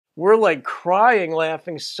We're like crying,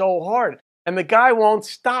 laughing so hard. And the guy won't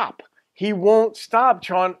stop. He won't stop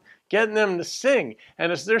getting them to sing.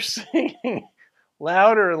 And as they're singing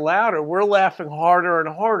louder and louder, we're laughing harder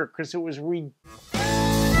and harder because it was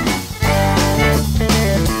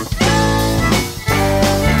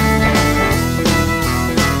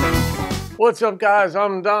What's up, guys?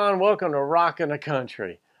 I'm Don. Welcome to Rockin' the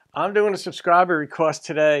Country. I'm doing a subscriber request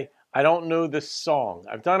today. I don't know this song.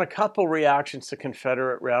 I've done a couple reactions to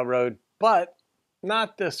Confederate Railroad, but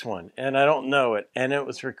not this one, and I don't know it. And it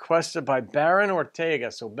was requested by Baron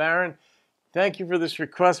Ortega. So Baron, thank you for this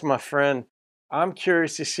request, my friend. I'm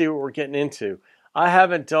curious to see what we're getting into. I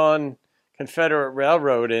haven't done Confederate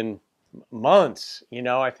Railroad in months. You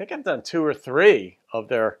know, I think I've done 2 or 3 of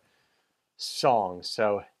their songs,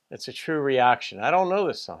 so it's a true reaction. I don't know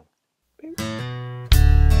this song.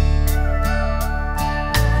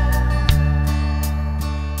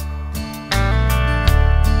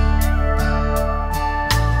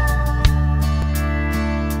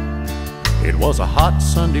 It was a hot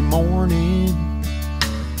Sunday morning,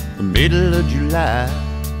 the middle of July.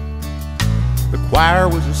 The choir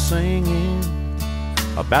was a-singing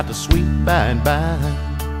about the sweet by and by,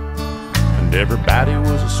 and everybody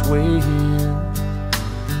was a-swaying,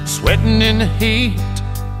 sweating in the heat.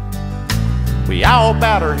 We all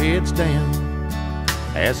bowed our heads down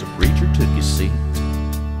as the preacher took his seat.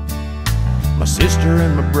 My sister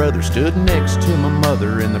and my brother stood next to my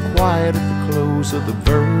mother in the quiet at the close of the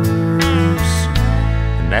verse.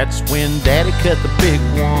 And that's when Daddy cut the big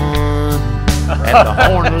one at the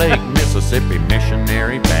Horn Lake, Mississippi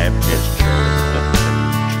Missionary Baptist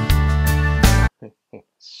Church.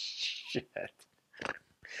 Shit.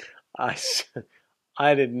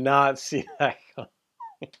 I did not see that coming.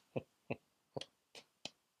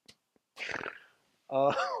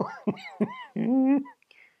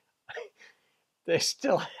 They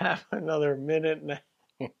still have another minute and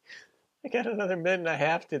I got another minute and a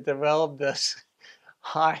half to develop this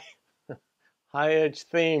high edge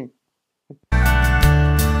theme.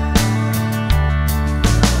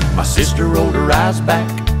 My sister rolled her eyes back,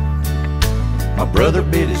 my brother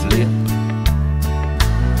bit his lip,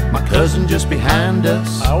 my cousin just behind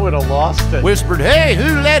us, I would have lost it, whispered, "Hey,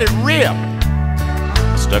 who let it rip?"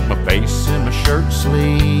 I stuck my face in my shirt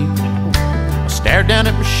sleeve, I stared down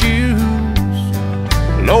at my shoes.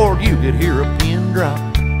 Lord, you could hear a pin drop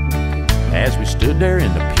as we stood there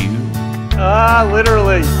in the pew.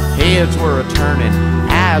 Literally. Heads were a-turning,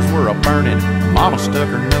 eyes were a-burning. Mama stuck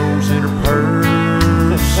her nose in her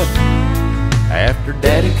purse after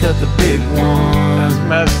Daddy cut the big one. That's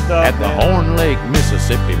messed up, at the Horn Lake,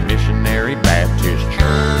 Mississippi Missionary Baptist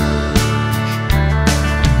Church.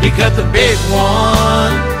 He cut the big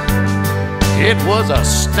one. It was a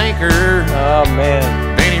stinker. Oh,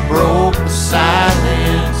 man. Then he broke the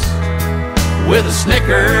silence with a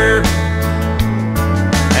snicker.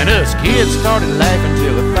 And us kids started laughing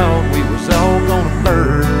till I thought we was all gonna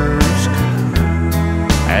burst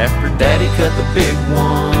after Daddy cut the big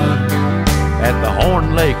one at the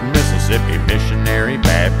Horn Lake, Mississippi Missionary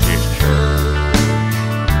Baptist Church.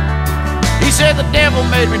 He said the devil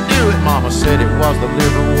made me do it. Mama said it was the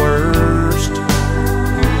liver worst.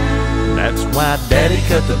 That's why Daddy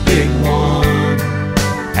cut the big one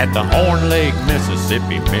at the Horn Lake,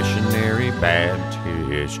 Mississippi Missionary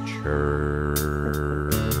Baptist Church.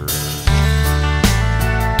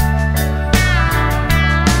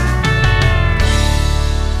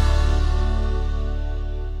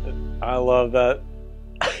 I love that.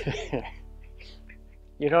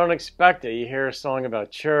 You don't expect it. You hear a song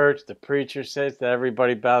about church, the preacher says that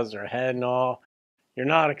everybody bows their head and all.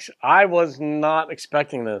 I was not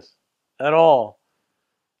expecting this at all.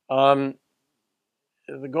 The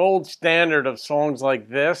gold standard of songs like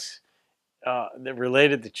this that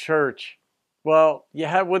related to church, well, you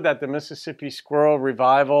had with that the Mississippi Squirrel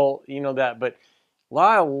Revival, you know that, but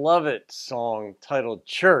Lyle Lovett song titled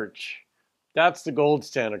Church, that's the gold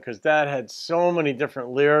standard because that had so many different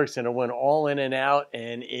lyrics and it went all in and out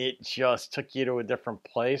and it just took you to a different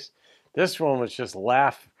place. This one was just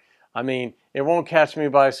laugh. I mean, it won't catch me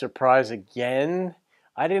by surprise again.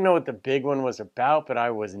 I didn't know what the big one was about, but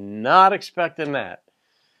I was not expecting that.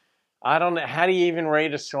 I don't know. How do you even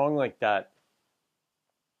rate a song like that?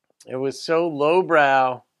 It was so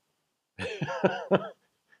lowbrow.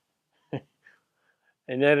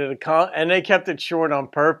 And then they kept it short on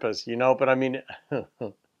purpose, you know. But I mean,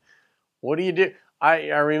 what do you do? I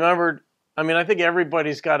remembered. I mean, I think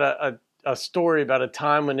everybody's got a story about a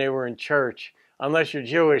time when they were in church, unless you're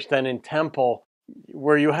Jewish, then in temple,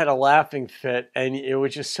 where you had a laughing fit and it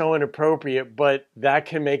was just so inappropriate. But that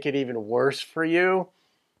can make it even worse for you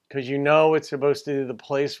because you know it's supposed to be the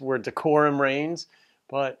place where decorum reigns.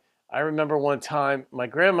 But I remember one time my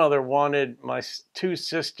grandmother wanted my two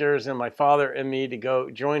sisters and my father and me to go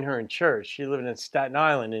join her in church. She lived in Staten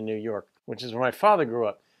Island in New York, which is where my father grew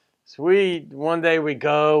up. So one day we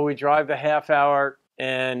drive the half hour,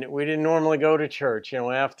 and we didn't normally go to church.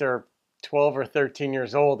 After 12 or 13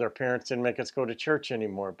 years old, our parents didn't make us go to church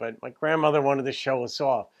anymore. But my grandmother wanted to show us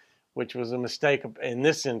off, which was a mistake in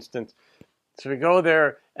this instance. So we go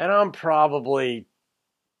there, and I'm probably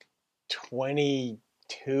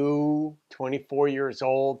 22, 24 years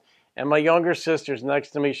old. And my younger sister's next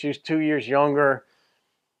to me. She's 2 years younger.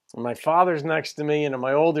 And my father's next to me, and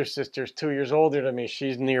my older sister's 2 years older than me.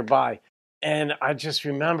 She's nearby. And I just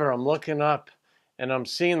remember I'm looking up, and I'm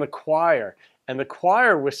seeing the choir. And the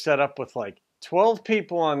choir was set up with like 12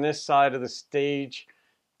 people on this side of the stage,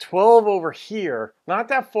 12 over here, not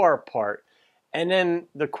that far apart. And then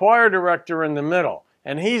the choir director in the middle.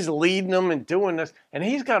 And he's leading them and doing this. And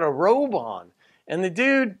he's got a robe on. And the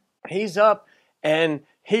dude, he's up, and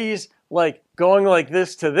he's like going like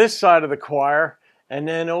this to this side of the choir, and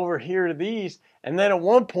then over here to these. And then at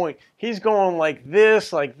one point, he's going like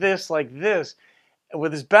this, like this, like this,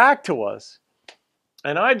 with his back to us.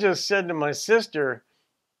 And I just said to my sister,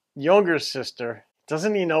 younger sister,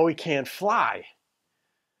 doesn't he know he can't fly?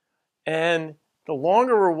 And the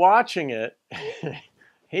longer we're watching it,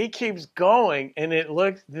 he keeps going, and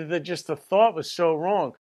just the thought was so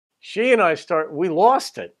wrong. She and I we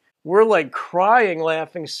lost it. We're like crying,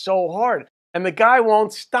 laughing so hard. And the guy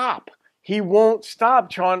won't stop. He won't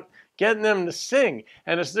stop getting them to sing.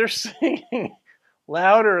 And as they're singing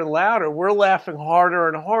louder and louder, we're laughing harder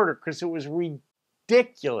and harder because it was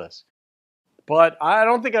ridiculous. But I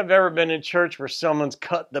don't think I've ever been in church where someone's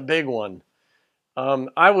cut the big one.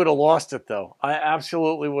 I would have lost it, though. I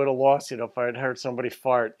absolutely would have lost it if I had heard somebody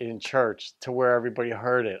fart in church to where everybody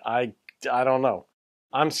heard it. I don't know.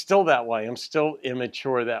 I'm still that way. I'm still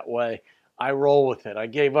immature that way. I roll with it. I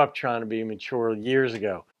gave up trying to be mature years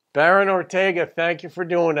ago. Baron Ortega, thank you for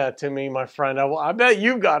doing that to me, my friend. I bet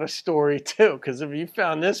you've got a story, too, because if you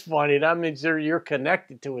found this funny, that means you're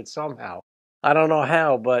connected to it somehow. I don't know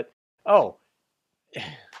how, but, I'm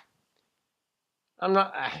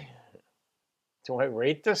not... Do I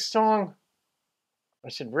rate this song? I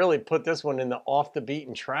should really put this one in the off the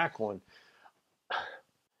beaten track one.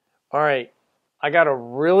 All right. I got a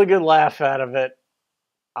really good laugh out of it.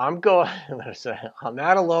 On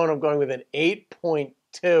that alone, I'm going with an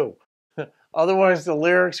 8.2. Otherwise, the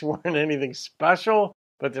lyrics weren't anything special,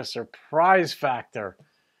 but the surprise factor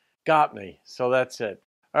got me. So that's it.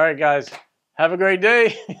 All right, guys. Have a great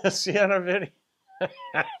day. See you on a video.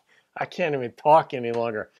 I can't even talk any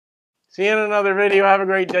longer. See you in another video. Have a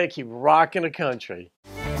great day. Keep rocking the country.